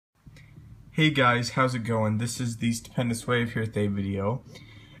Hey guys, how's it going? This is the Stupendous Wave here with a video,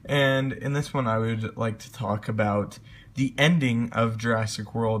 and in this one I would like to talk about the ending of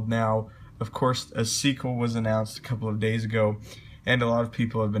Jurassic World. Now, of course, a sequel was announced a couple of days ago, and a lot of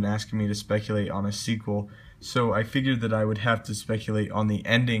people have been asking me to speculate on a sequel, so I figured that I would have to speculate on the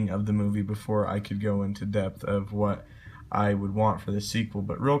ending of the movie before I could go into depth of what I would want for the sequel.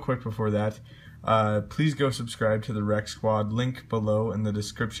 But real quick before that, please go subscribe to the Rec Squad, link below in the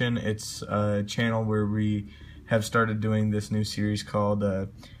description. It's a channel where we have started doing this new series called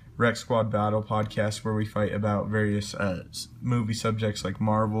Rec Squad Battle Podcast, where we fight about various movie subjects like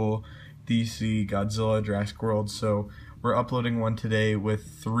Marvel, DC, Godzilla, Jurassic World. So we're uploading one today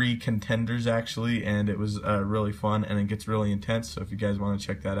with 3 contenders actually, and it was really fun and it gets really intense. So if you guys want to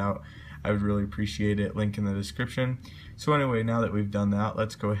check that out, I would really appreciate it. Link in the description. So anyway, now that we've done that,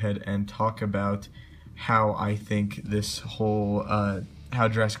 let's go ahead and talk about how I think this whole, how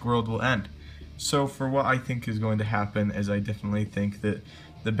Jurassic World will end. So for what I think is going to happen is I definitely think that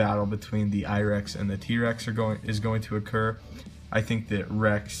the battle between the I-Rex and the T-Rex is going to occur. I think that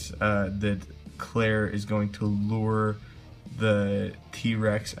that Claire is going to lure the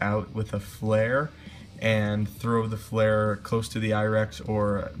T-Rex out with a flare and throw the flare close to the I-Rex,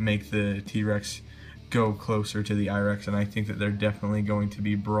 or make the T-Rex go closer to the I-Rex, and I think that they're definitely going to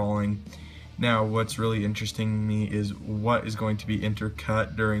be brawling. Now, what's really interesting to me is what is going to be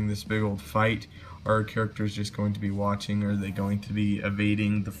intercut during this big old fight. Are characters just going to be watching? Are they going to be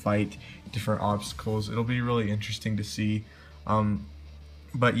evading the fight, different obstacles? It'll be really interesting to see.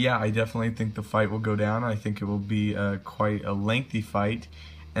 But yeah, I definitely think the fight will go down. I think it will be quite a lengthy fight.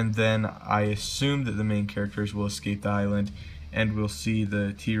 And then I assume that the main characters will escape the island, and we'll see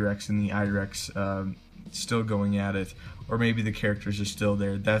the T-Rex and the I-Rex still going at it, or maybe the characters are still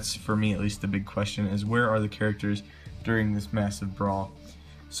there. That's, for me at least, the big question, is where are the characters during this massive brawl?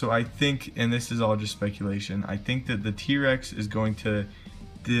 So I think, and this is all just speculation, I think that the T-Rex is going to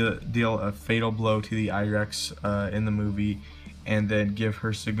deal a fatal blow to the I-Rex in the movie, and then give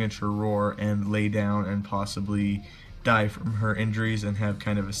her signature roar and lay down and possibly die from her injuries and have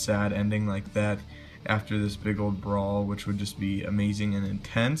kind of a sad ending like that after this big old brawl, which would just be amazing and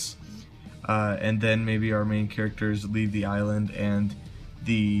intense. And then maybe our main characters leave the island, and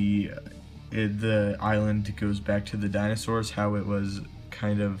the island goes back to the dinosaurs, how it was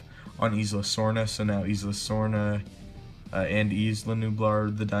kind of on Isla Sorna. So now Isla Sorna and Isla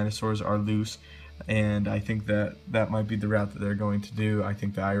Nublar, the dinosaurs, are loose, and I think that might be the route that they're going to do. I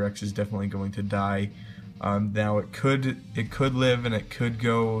think the I-Rex is definitely going to die. Now it could live, and it could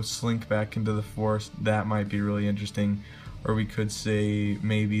go slink back into the forest. That might be really interesting. Or we could say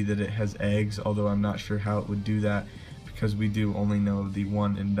maybe that it has eggs, although I'm not sure how it would do that, because we do only know of the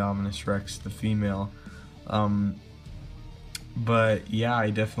one Indominus Rex, the female. But yeah, I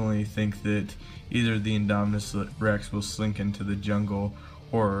definitely think that either the Indominus Rex will slink into the jungle,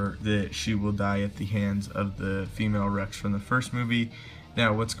 or that she will die at the hands of the female Rex from the first movie.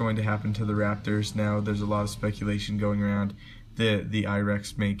 Now, what's going to happen to the raptors? Now, there's a lot of speculation going around that the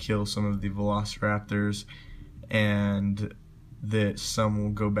I-Rex may kill some of the velociraptors, and that some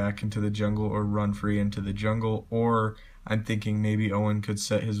will go back into the jungle or run free into the jungle. Or I'm thinking maybe Owen could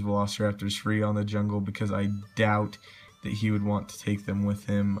set his velociraptors free on the jungle, because I doubt that he would want to take them with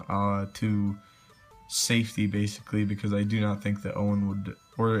him to safety, basically, because I do not think that Owen would,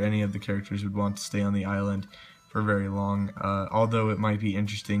 or any of the characters would, want to stay on the island for very long, although it might be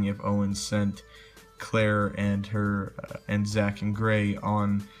interesting if Owen sent Claire and her and Zach and Gray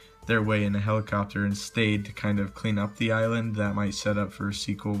on their way in a helicopter and stayed to kind of clean up the island. That might set up for a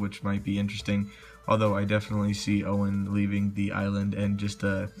sequel, which might be interesting, although I definitely see Owen leaving the island and just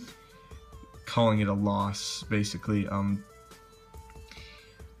calling it a loss, basically.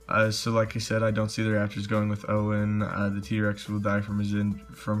 So like I said, I don't see the Raptors going with Owen. The T-Rex will die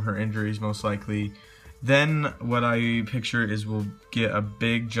from her injuries, most likely. Then what I picture is we'll get a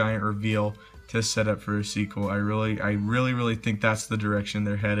big giant reveal to set up for a sequel. I really think that's the direction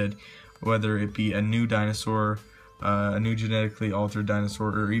they're headed, whether it be a new dinosaur, a new genetically altered dinosaur,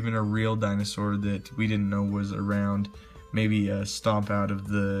 or even a real dinosaur that we didn't know was around. Maybe a stomp out of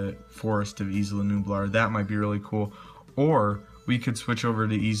the forest of Isla Nublar. That might be really cool. Or we could switch over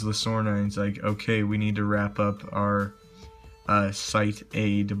to Isla Sorna, and it's like, okay, we need to wrap up our Site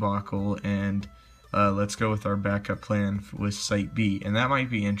A debacle, and let's go with our backup plan with Site B. And that might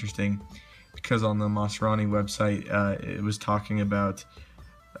be interesting, because on the Masrani website, it was talking about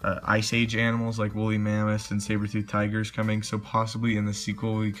Ice Age animals like woolly mammoths and saber-toothed tigers coming. So possibly in the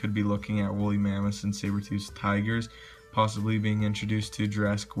sequel, we could be looking at woolly mammoths and saber-toothed tigers possibly being introduced to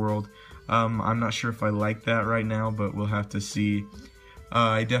Jurassic World. I'm not sure if I like that right now, but we'll have to see.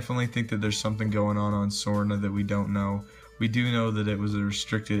 I definitely think that there's something going on Sorna that we don't know. We do know that it was a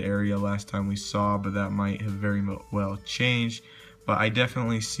restricted area last time we saw, but that might have very well changed. But I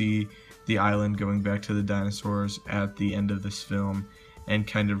definitely see the island going back to the dinosaurs at the end of this film and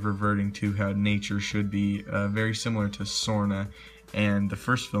kind of reverting to how nature should be, very similar to Sorna and the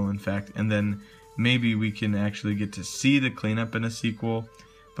first film, in fact. And then maybe we can actually get to see the cleanup in a sequel,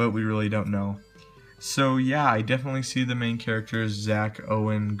 but we really don't know. So yeah, I definitely see the main characters, Zach,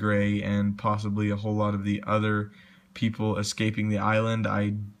 Owen, Gray, and possibly a whole lot of the other people escaping the island.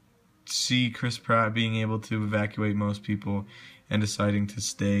 I see Chris Pratt being able to evacuate most people and deciding to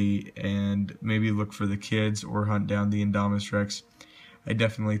stay and maybe look for the kids or hunt down the Indominus Rex. I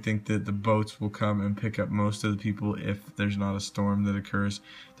definitely think that the boats will come and pick up most of the people if there's not a storm that occurs.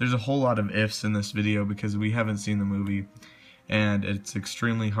 There's a whole lot of ifs in this video because we haven't seen the movie, and it's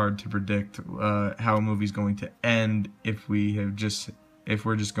extremely hard to predict how a movie's going to end if we're just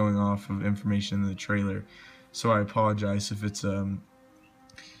going off of information in the trailer. So I apologize if it's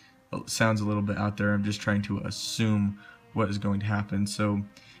sounds a little bit out there. I'm just trying to assume what is going to happen. So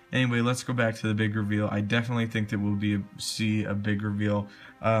anyway, let's go back to the big reveal. I definitely think that we'll see a big reveal.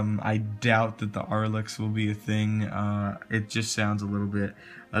 I doubt that the Arlex will be a thing. It just sounds a little bit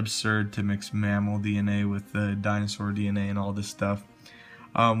absurd to mix mammal DNA with dinosaur DNA and all this stuff.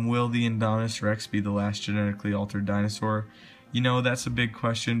 Will the Indominus Rex be the last genetically altered dinosaur? You know, that's a big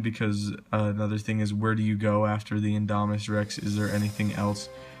question because another thing is, where do you go after the Indominus Rex? Is there anything else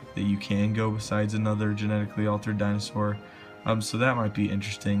that you can go besides another genetically altered dinosaur? So that might be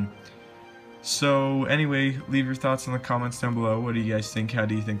interesting. So anyway, leave your thoughts in the comments down below. What do you guys think? How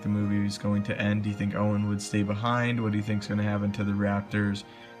do you think the movie is going to end? Do you think Owen would stay behind? What do you think is going to happen to the raptors,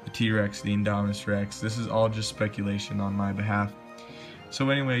 the T-Rex, the Indominus Rex? This is all just speculation on my behalf. So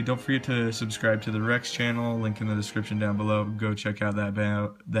anyway, don't forget to subscribe to the Rex channel, link in the description down below. Go check out that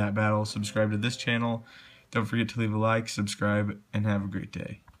battle. Subscribe to this channel. Don't forget to leave a like, subscribe, and have a great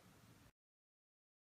day.